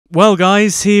Well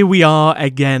guys, here we are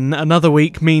again. Another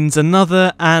week means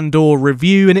another Andor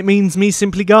review, and it means me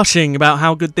simply gushing about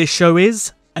how good this show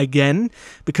is, again,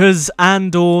 because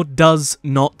Andor does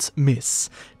not miss.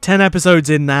 10 episodes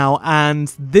in now,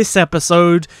 and this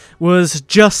episode was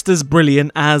just as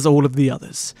brilliant as all of the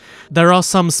others. There are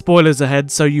some spoilers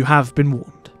ahead, so you have been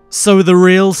warned. So the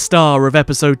real star of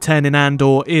episode 10 in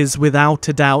Andor is without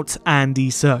a doubt Andy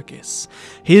Serkis.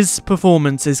 His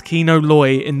performance as Kino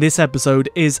Loy in this episode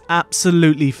is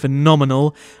absolutely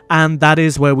phenomenal, and that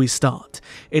is where we start.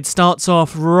 It starts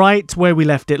off right where we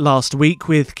left it last week,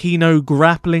 with Kino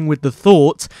grappling with the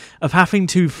thought of having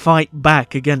to fight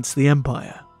back against the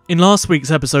Empire. In last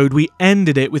week's episode, we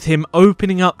ended it with him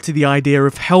opening up to the idea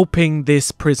of helping this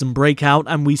prison breakout,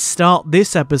 and we start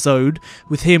this episode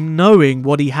with him knowing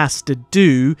what he has to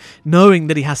do, knowing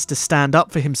that he has to stand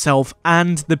up for himself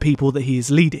and the people that he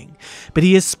is leading. But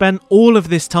he has spent all of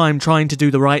this time trying to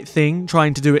do the right thing,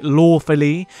 trying to do it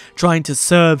lawfully, trying to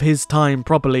serve his time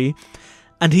properly,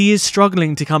 and he is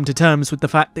struggling to come to terms with the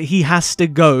fact that he has to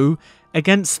go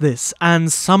against this,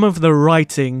 and some of the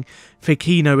writing for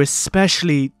Kino,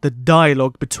 especially the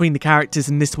dialogue between the characters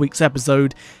in this week's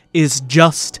episode, is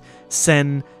just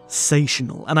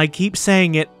sensational. And I keep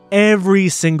saying it every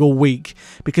single week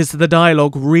because the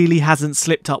dialogue really hasn't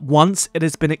slipped up once. It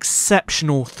has been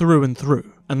exceptional through and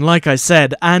through. And like I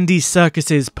said, Andy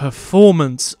Serkis's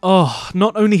performance,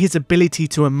 not only his ability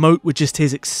to emote with just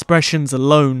his expressions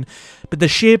alone, but the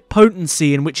sheer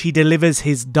potency in which he delivers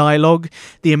his dialogue,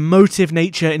 the emotive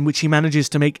nature in which he manages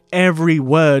to make every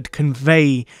word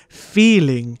convey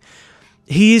feeling.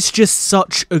 He is just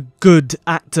such a good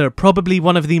actor, probably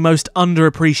one of the most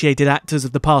underappreciated actors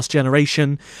of the past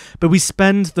generation, but we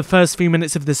spend the first few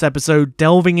minutes of this episode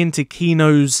delving into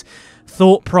Kino's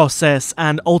thought process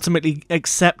and ultimately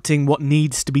accepting what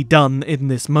needs to be done in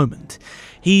this moment.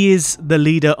 He is the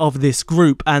leader of this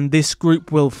group, and this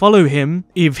group will follow him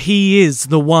if he is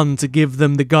the one to give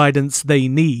them the guidance they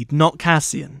need, not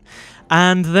Cassian.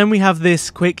 And then we have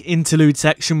this quick interlude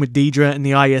section with Deidre and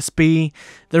the ISB.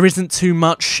 There isn't too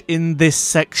much in this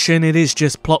section, it is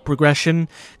just plot progression.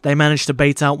 They manage to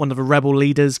bait out one of the rebel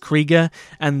leaders, Krieger,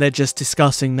 and they're just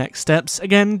discussing next steps.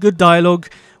 Again, good dialogue,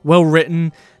 well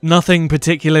written, nothing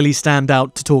particularly stand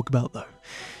out to talk about though.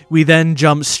 We then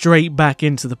jump straight back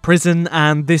into the prison,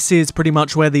 and this is pretty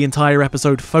much where the entire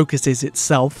episode focuses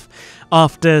itself.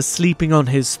 After sleeping on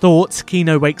his thoughts,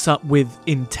 Kino wakes up with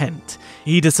intent.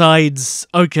 He decides,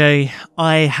 okay,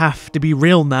 I have to be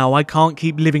real now, I can't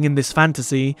keep living in this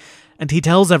fantasy. And he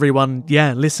tells everyone,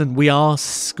 yeah, listen, we are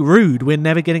screwed, we're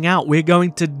never getting out, we're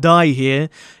going to die here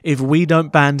if we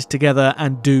don't band together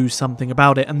and do something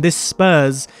about it. And this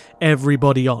spurs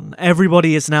everybody on.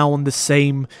 Everybody is now on the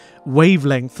same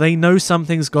wavelength, they know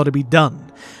something's got to be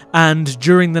done. And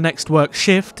during the next work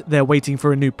shift, they're waiting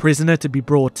for a new prisoner to be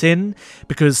brought in,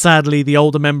 because sadly the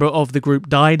older member of the group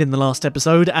died in the last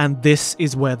episode, and this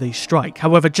is where they strike.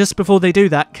 However, just before they do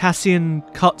that, Cassian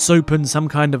cuts open some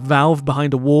kind of valve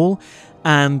behind a wall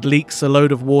and leaks a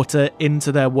load of water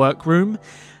into their workroom.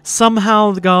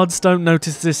 Somehow the guards don't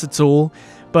notice this at all,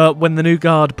 but when the new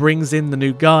guard brings in the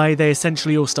new guy, they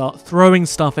essentially all start throwing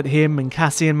stuff at him, and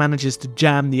Cassian manages to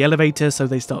jam the elevator, so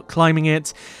they start climbing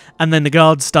it, and then the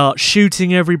guards start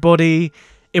shooting everybody.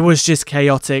 It was just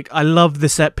chaotic. I love the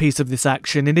set piece of this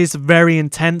action. It is very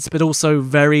intense, but also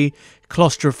very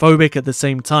claustrophobic at the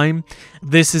same time.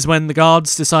 This is when the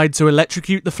guards decide to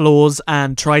electrocute the floors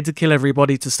and try to kill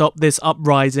everybody to stop this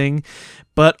uprising.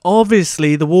 But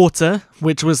obviously the water,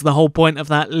 which was the whole point of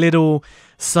that little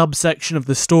subsection of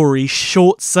the story,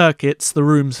 short circuits the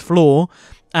room's floor,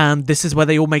 and this is where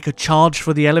they all make a charge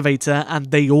for the elevator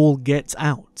and they all get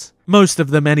out. Most of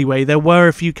them anyway. There were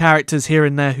a few characters here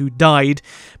and there who died,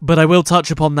 but I will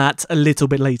touch upon that a little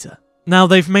bit later. Now,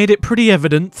 they've made it pretty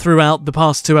evident throughout the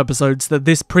past 2 episodes that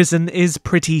this prison is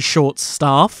pretty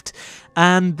short-staffed,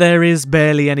 and there is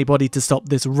barely anybody to stop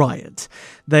this riot.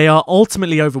 They are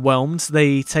ultimately overwhelmed.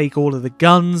 They take all of the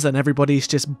guns, and everybody's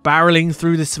just barreling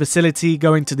through this facility,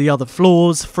 going to the other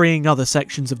floors, freeing other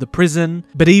sections of the prison.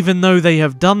 But even though they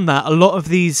have done that, a lot of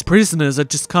these prisoners are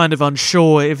just kind of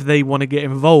unsure if they want to get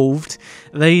involved.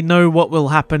 They know what will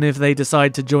happen if they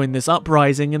decide to join this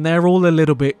uprising, and they're all a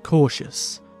little bit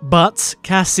cautious. But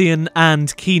Cassian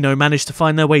and Kino manage to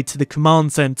find their way to the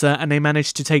command center, and they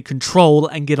manage to take control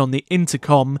and get on the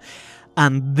intercom,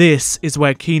 and this is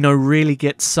where Kino really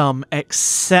gets some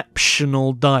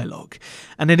exceptional dialogue.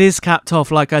 And it is capped off,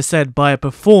 like I said, by a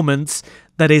performance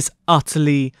that is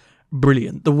utterly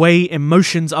brilliant. The way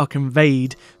emotions are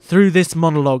conveyed through this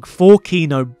monologue for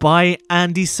Kino by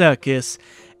Andy Serkis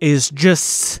is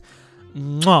just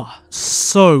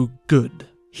so good.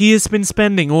 He has been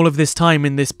spending all of this time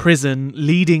in this prison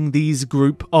leading these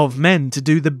group of men to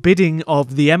do the bidding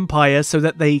of the Empire so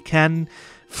that they can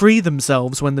free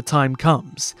themselves when the time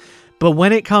comes. But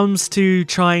when it comes to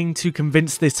trying to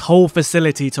convince this whole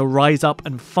facility to rise up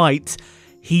and fight,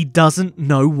 he doesn't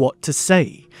know what to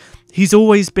say. He's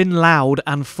always been loud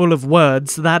and full of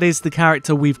words, that is the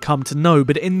character we've come to know,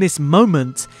 but in this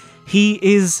moment, he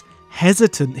is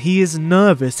hesitant, he is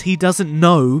nervous, he doesn't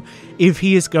know if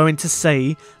he is going to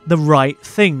say the right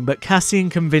thing, but Cassian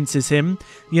convinces him,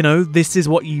 you know, this is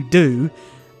what you do,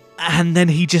 and then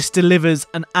he just delivers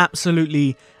an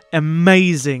absolutely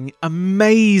amazing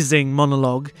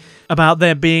monologue about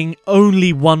there being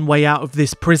only one way out of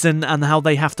this prison and how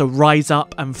they have to rise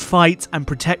up and fight and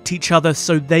protect each other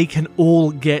so they can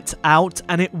all get out.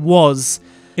 And it was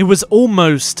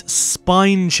almost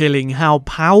spine-chilling how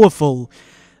powerful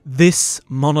this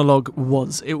monologue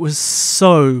was. It was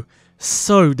so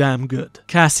damn good.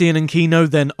 Cassian and Kino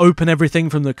then open everything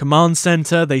from the command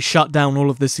center, they shut down all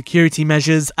of the security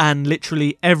measures, and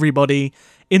literally everybody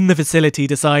in the facility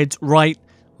decides, right,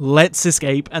 let's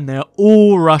escape, and they're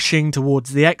all rushing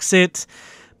towards the exit,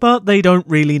 but they don't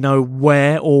really know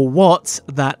where or what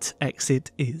that exit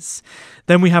is.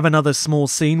 Then we have another small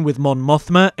scene with Mon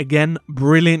Mothma, again,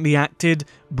 brilliantly acted,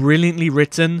 brilliantly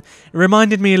written. It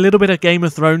reminded me a little bit of Game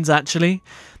of Thrones, actually.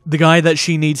 The guy that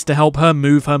she needs to help her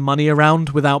move her money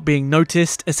around without being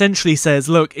noticed essentially says,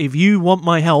 look, if you want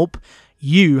my help,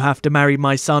 you have to marry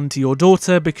my son to your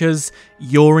daughter because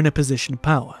you're in a position of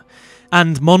power.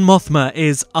 And Mon Mothma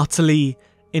is utterly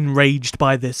enraged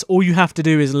by this. All you have to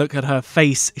do is look at her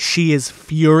face. She is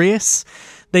furious.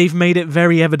 They've made it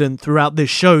very evident throughout this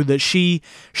show that she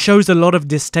shows a lot of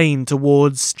disdain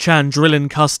towards Chandrilan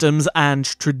customs and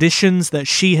traditions that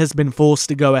she has been forced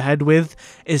to go ahead with,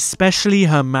 especially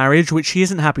her marriage, which she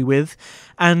isn't happy with,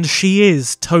 and she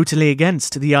is totally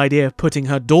against the idea of putting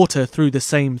her daughter through the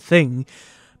same thing.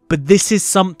 But this is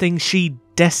something she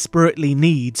desperately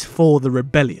needs for the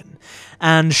rebellion,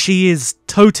 and she is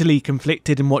totally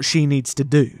conflicted in what she needs to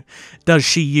do. Does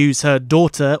she use her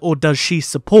daughter, or does she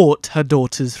support her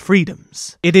daughter's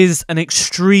freedoms? It is an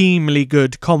extremely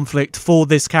good conflict for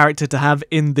this character to have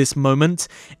in this moment.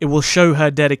 It will show her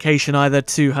dedication either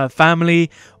to her family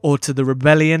or to the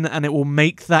rebellion, and it will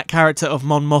make that character of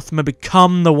Mon Mothma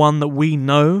become the one that we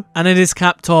know. And it is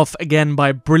capped off again by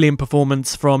a brilliant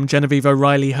performance from Genevieve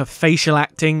O'Reilly. Her facial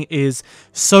acting is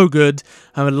so good,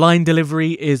 her line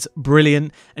delivery is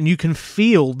brilliant, and you can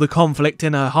feel the conflict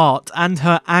in her heart and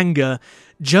her anger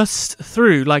just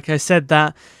through, like I said,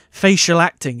 that facial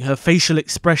acting, her facial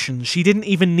expressions. She didn't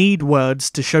even need words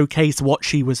to showcase what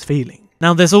she was feeling.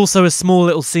 Now, there's also a small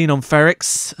little scene on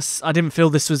Ferrix. I didn't feel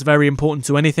this was very important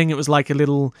to anything. It was like a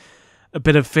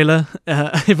bit of filler,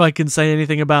 if I can say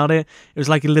anything about it. It was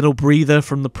like a little breather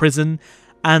from the prison,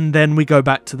 and then we go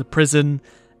back to the prison.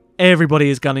 Everybody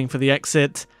is gunning for the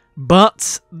exit,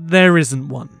 but there isn't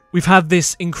one. We've had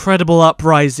this incredible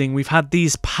uprising, we've had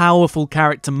these powerful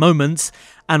character moments,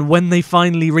 and when they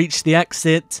finally reach the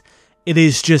exit, it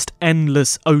is just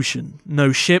endless ocean.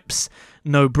 No ships,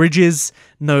 no bridges,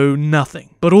 no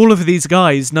nothing. But all of these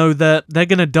guys know that they're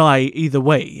gonna die either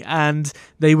way, and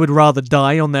they would rather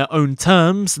die on their own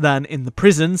terms than in the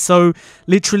prison, so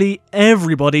literally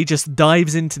everybody just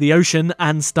dives into the ocean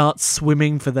and starts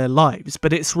swimming for their lives.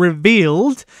 But it's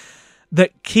revealed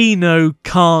that Kino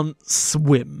can't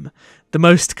swim. The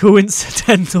most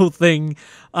coincidental thing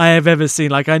I have ever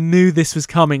seen. Like, I knew this was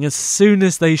coming as soon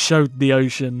as they showed the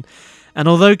ocean. And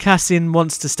although Cassian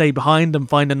wants to stay behind and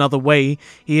find another way,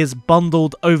 he is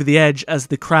bundled over the edge as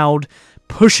the crowd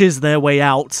pushes their way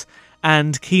out,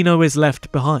 and Kino is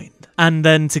left behind. And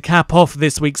then to cap off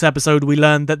this week's episode, we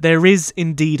learn that there is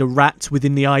indeed a rat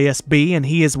within the ISB, and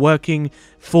he is working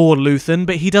for Luthen,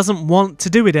 but he doesn't want to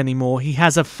do it anymore. He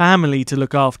has a family to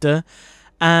look after,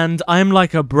 and I'm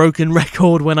like a broken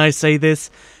record when I say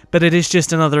this, but it is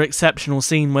just another exceptional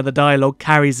scene where the dialogue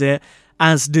carries it,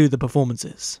 as do the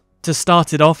performances. To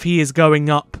start it off, he is going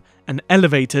up an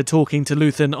elevator talking to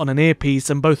Luthen on an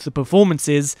earpiece, and both the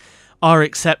performances are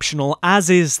exceptional, as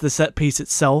is the set piece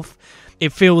itself.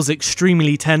 It feels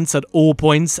extremely tense at all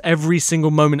points. Every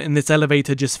single moment in this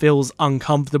elevator just feels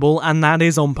uncomfortable, and that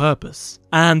is on purpose.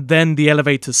 And then the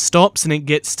elevator stops and it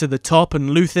gets to the top, and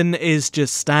Luthen is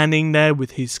just standing there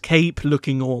with his cape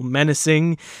looking all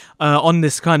menacing on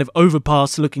this kind of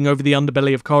overpass looking over the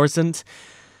underbelly of Coruscant.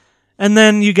 And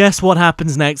then you guess what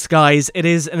happens next, guys. It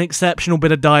is an exceptional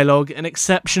bit of dialogue, an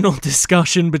exceptional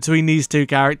discussion between these two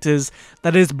characters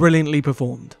that is brilliantly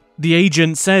performed. The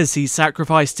agent says he's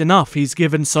sacrificed enough, he's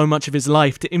given so much of his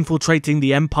life to infiltrating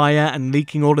the Empire and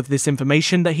leaking all of this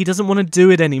information that he doesn't want to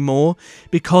do it anymore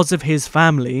because of his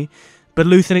family, but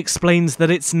Luthen explains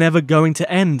that it's never going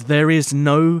to end, there is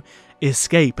no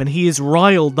escape, and he is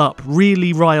riled up,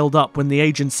 really riled up when the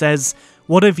agent says,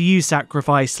 "What have you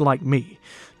sacrificed like me?"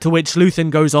 To which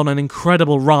Luthen goes on an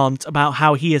incredible rant about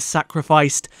how he has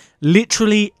sacrificed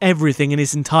literally everything in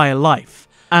his entire life.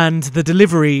 And the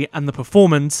delivery and the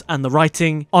performance and the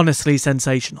writing, honestly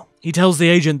sensational. He tells the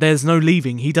agent there's no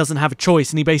leaving, he doesn't have a choice,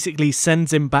 and he basically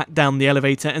sends him back down the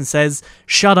elevator and says,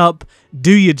 "Shut up,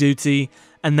 do your duty,"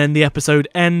 and then the episode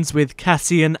ends with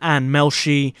Cassian and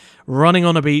Melshi running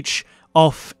on a beach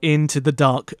off into the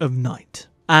dark of night.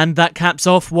 And that caps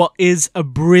off what is a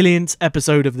brilliant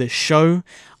episode of this show.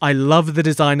 I love the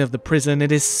design of the prison,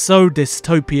 it is so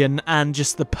dystopian and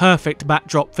just the perfect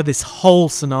backdrop for this whole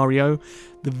scenario.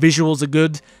 The visuals are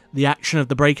good, the action of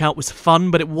the breakout was fun,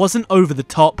 but it wasn't over the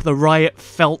top, the riot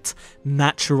felt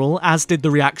natural, as did the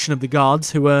reaction of the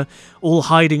guards, who were all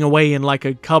hiding away in like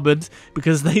a cupboard,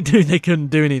 because they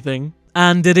couldn't do anything.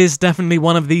 And it is definitely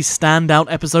one of these standout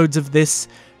episodes of this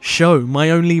show. My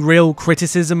only real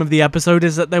criticism of the episode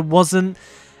is that there wasn't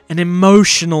an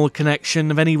emotional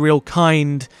connection of any real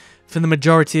kind for the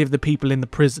majority of the people in the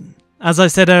prison. As I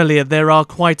said earlier, there are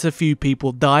quite a few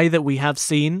people die that we have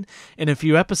seen in a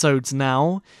few episodes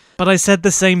now, but I said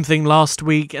the same thing last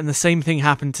week and the same thing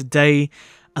happened today.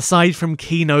 Aside from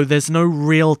Kino, there's no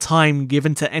real time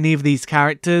given to any of these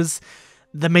characters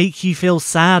that make you feel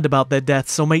sad about their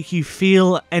deaths or make you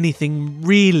feel anything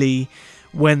really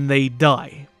when they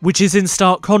die. Which is in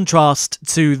stark contrast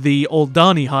to the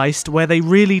Aldani heist, where they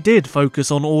really did focus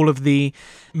on all of the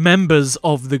members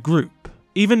of the group.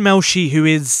 Even Melshi, who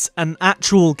is an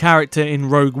actual character in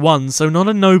Rogue One, so not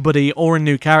a nobody or a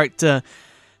new character,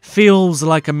 feels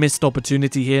like a missed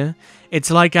opportunity here. It's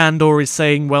like Andor is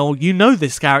saying, well, you know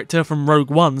this character from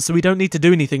Rogue One, so we don't need to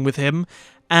do anything with him,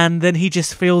 and then he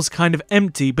just feels kind of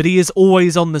empty, but he is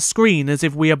always on the screen as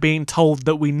if we are being told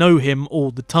that we know him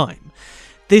all the time.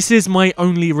 This is my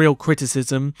only real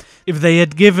criticism. If they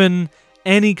had given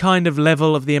any kind of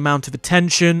level of the amount of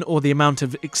attention or the amount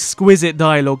of exquisite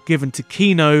dialogue given to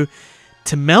Kino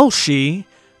to Melshi,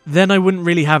 then I wouldn't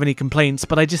really have any complaints,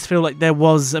 but I just feel like there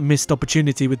was a missed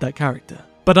opportunity with that character.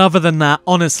 But other than that,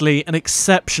 honestly, an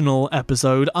exceptional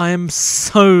episode. I am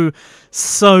so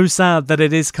sad that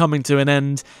it is coming to an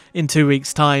end in 2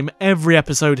 weeks' time. Every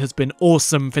episode has been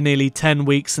awesome for nearly 10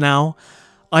 weeks now.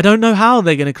 I don't know how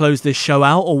they're going to close this show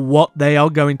out or what they are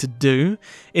going to do.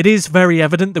 It is very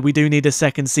evident that we do need a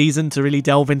second season to really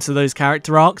delve into those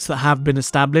character arcs that have been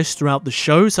established throughout the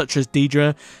show, such as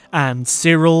Deidre and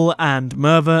Cyril and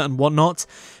Merva and whatnot.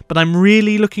 But I'm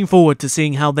really looking forward to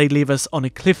seeing how they leave us on a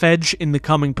cliff edge in the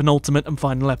coming penultimate and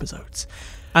final episodes.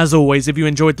 As always, if you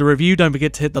enjoyed the review, don't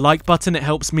forget to hit the like button, it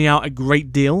helps me out a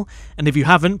great deal. And if you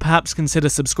haven't, perhaps consider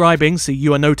subscribing so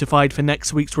you are notified for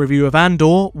next week's review of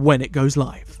Andor when it goes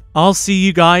live. I'll see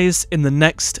you guys in the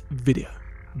next video.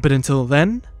 But until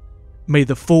then, may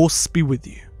the Force be with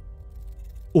you.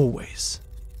 Always.